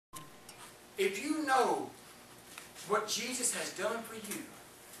if you know what Jesus has done for you,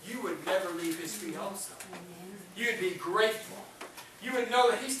 you would never leave his feet also. You'd be grateful. You would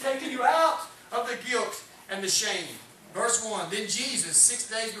know that he's taken you out of the guilt and the shame. Verse 1, then Jesus, 6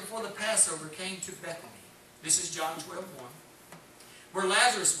 days before the Passover, came to Bethany. This is John 12:1, where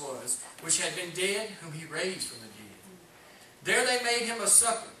Lazarus was, which had been dead, whom he raised from the dead. There they made him a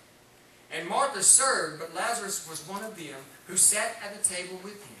supper. And Martha served, but Lazarus was one of them who sat at the table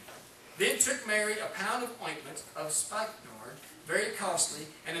with him. Then took Mary a pound of ointment of spikenard, very costly,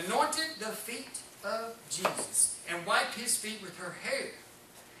 and anointed the feet of Jesus, and wiped his feet with her hair.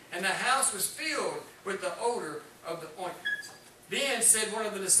 And the house was filled with the odor of the ointment. Then said one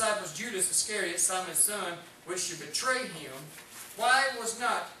of the disciples, Judas Iscariot, Simon's son, which should betray him, why was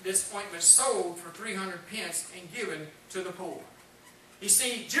not this ointment sold for 300 pence and given to the poor? You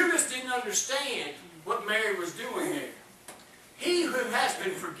see, Judas didn't understand what Mary was doing there. He who has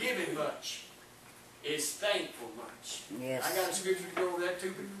been forgiven much is thankful much. Yes. I got a scripture to go over that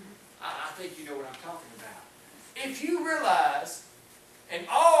too, but I think you know what I'm talking about. If you realize, and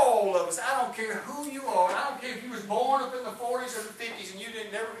all of us, I don't care who you are, I don't care if you was born up in the 40s or the 50s and you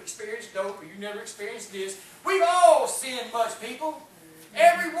didn't never experience dope or you never experienced this, we've all sinned much, people.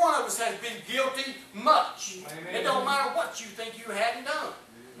 Every one of us has been guilty much. Amen. It don't matter what you think you hadn't done.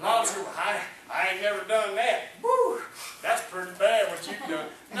 A lot of us go, I ain't never done that. Woo, that's pretty bad what you've done.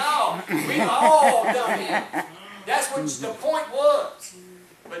 No, we've all done it. That's what the point was.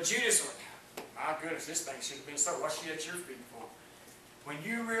 But Judas went, my goodness, this thing should have been so. What's she at your feet for? When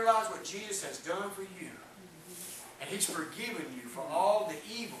you realize what Jesus has done for you, and he's forgiven you for all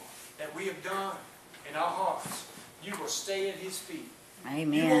the evil that we have done in our hearts, you will stay at his feet.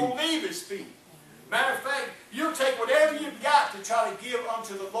 Amen. You won't leave his feet. Matter of fact, you'll take whatever you've got to try to give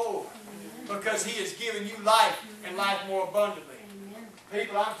unto the Lord, because he has given you life and life more abundantly.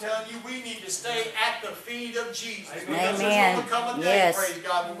 People, I'm telling you, we need to stay at the feet of Jesus. Because there will come a day, praise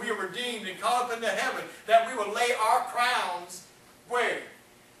God, when we are redeemed and caught up into heaven, that we will lay our crowns where?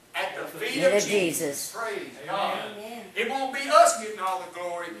 At the feet of Jesus. Praise God. Amen. It won't be us getting all the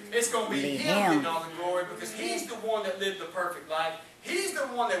glory. It's going to be him getting all the glory, because he's the one that lived the perfect life. He's the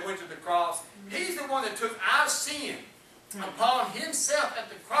one that went to the cross. He's the one that took our sin upon himself at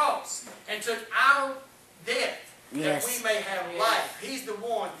the cross and took our death that we may have life. He's the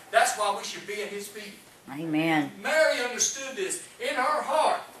one. That's why we should be at his feet. Amen. Mary understood this in her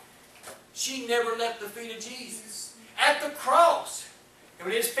heart. She never left the feet of Jesus. At the cross, and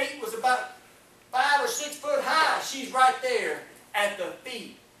when his feet was about 5 or 6 foot high, she's right there at the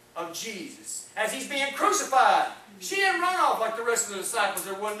feet of Jesus. As he's being crucified, she didn't run off like the rest of the disciples.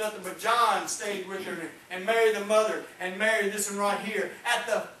 There wasn't nothing but John stayed with her, and Mary the mother, and Mary this one right here, at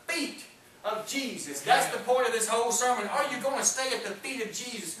the feet of Jesus. That's the point of this whole sermon. Are you going to stay at the feet of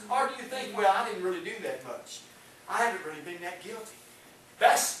Jesus? Or do you think, well, I didn't really do that much. I haven't really been that guilty.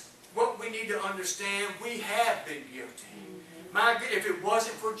 That's what we need to understand. We have been guilty. My God, if it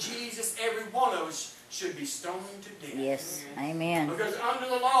wasn't for Jesus, every one of us should be stoned to death. Yes. Amen. Because under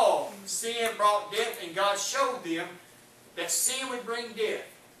the law, sin brought death, and God showed them that sin would bring death.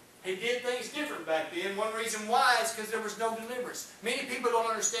 He did things different back then. One reason why is because there was no deliverance. Many people don't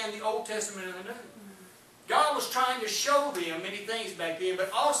understand the Old Testament and the New. God was trying to show them many things back then,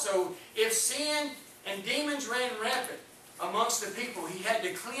 but also if sin and demons ran rampant amongst the people, he had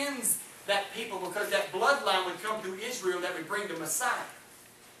to cleanse that people, because that bloodline would come through Israel that would bring the Messiah.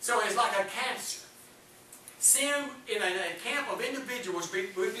 So it's like a cancer. Sin in a camp of individuals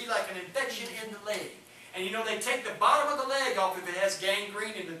would be like an infection in the leg. And you know, they take the bottom of the leg off if it has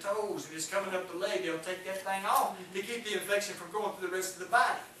gangrene in the toes and it's coming up the leg. They'll take that thing off to keep the infection from going through the rest of the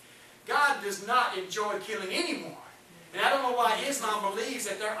body. God does not enjoy killing anyone. And I don't know why Islam believes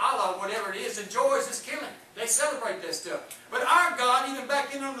that their Allah, whatever it is, enjoys this killing. They celebrate that stuff. But our God, even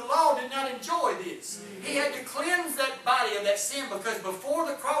back then under the law, did not enjoy this. He had to cleanse that body of that sin, because before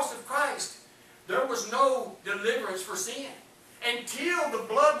the cross of Christ, there was no deliverance for sin. Until the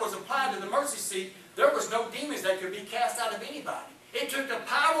blood was applied to the mercy seat, there was no demons that could be cast out of anybody. It took the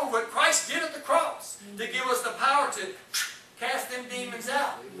power of what Christ did at the cross to give us the power to cast them demons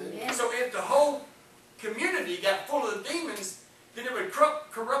out. Amen. So if the whole community got full of the demons, then it would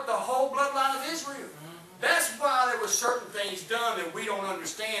corrupt the whole bloodline of Israel. That's why there were certain things done that we don't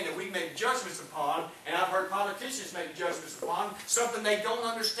understand, that we make judgments upon, and I've heard politicians make judgments upon, something they don't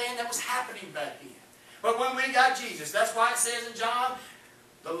understand that was happening back then. But when we got Jesus, that's why it says in John,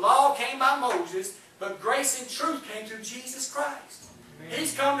 the law came by Moses, but grace and truth came through Jesus Christ. Amen.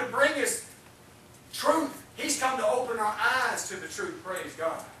 He's come to bring us truth. He's come to open our eyes to the truth. Praise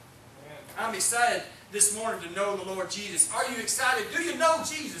God. Amen. I'm excited this morning to know the Lord Jesus. Are you excited? Do you know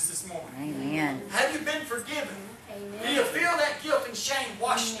Jesus this morning? Amen. Have you been forgiven? Amen. Do you feel that guilt and shame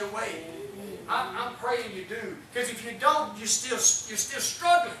washed away? I'm praying you do. Because if you don't, you're still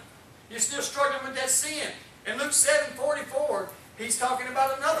struggling. You're still struggling with that sin. In Luke 7:44, he's talking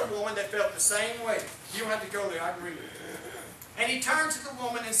about another woman that felt the same way. You don't have to go there, I can read it. And he turned to the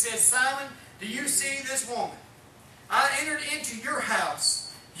woman and said, Simon, do you see this woman? I entered into your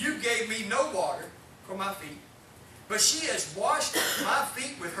house. You gave me no water for my feet, but she has washed my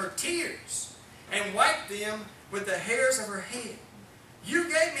feet with her tears and wiped them with the hairs of her head. You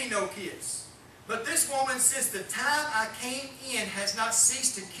gave me no kiss, but this woman, since the time I came in, has not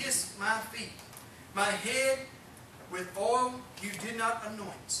ceased to kiss my feet. My head with oil you did not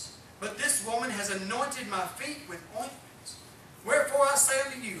anoint, but this woman has anointed my feet with ointment. Wherefore I say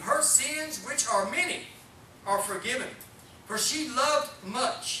unto you, her sins, which are many, are forgiven. For she loved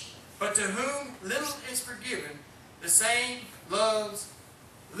much, but to whom little is forgiven, the same loves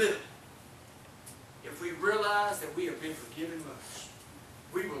little. If we realize that we have been forgiven much,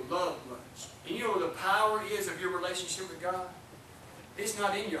 we will love much. And you know what the power is of your relationship with God? It's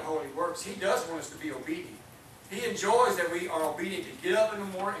not in your holy works. He does want us to be obedient. He enjoys that we are obedient to get up in the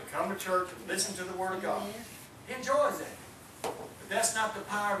morning and come to church and listen to the Word of God. He enjoys that. But that's not the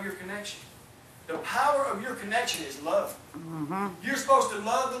power of your connection. The power of your connection is love. You're supposed to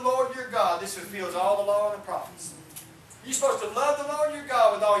love the Lord your God. This fulfills all the law and the prophets. You're supposed to love the Lord your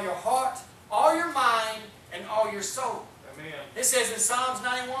God with all your heart, all your mind, and all your soul. Amen. It says in Psalms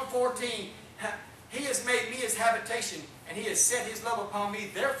 91:14, He has made me His habitation, and He has set His love upon me.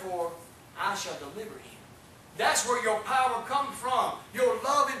 Therefore, I shall deliver Him. That's where your power comes from. Your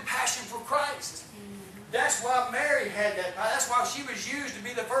love and passion for Christ. That's why Mary had that power. That's why she was used to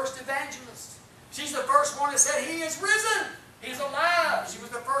be the first evangelist. She's the first one that said, He is risen. He's alive. She was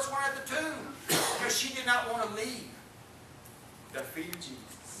the first one at the tomb because she did not want to leave the feet of Jesus.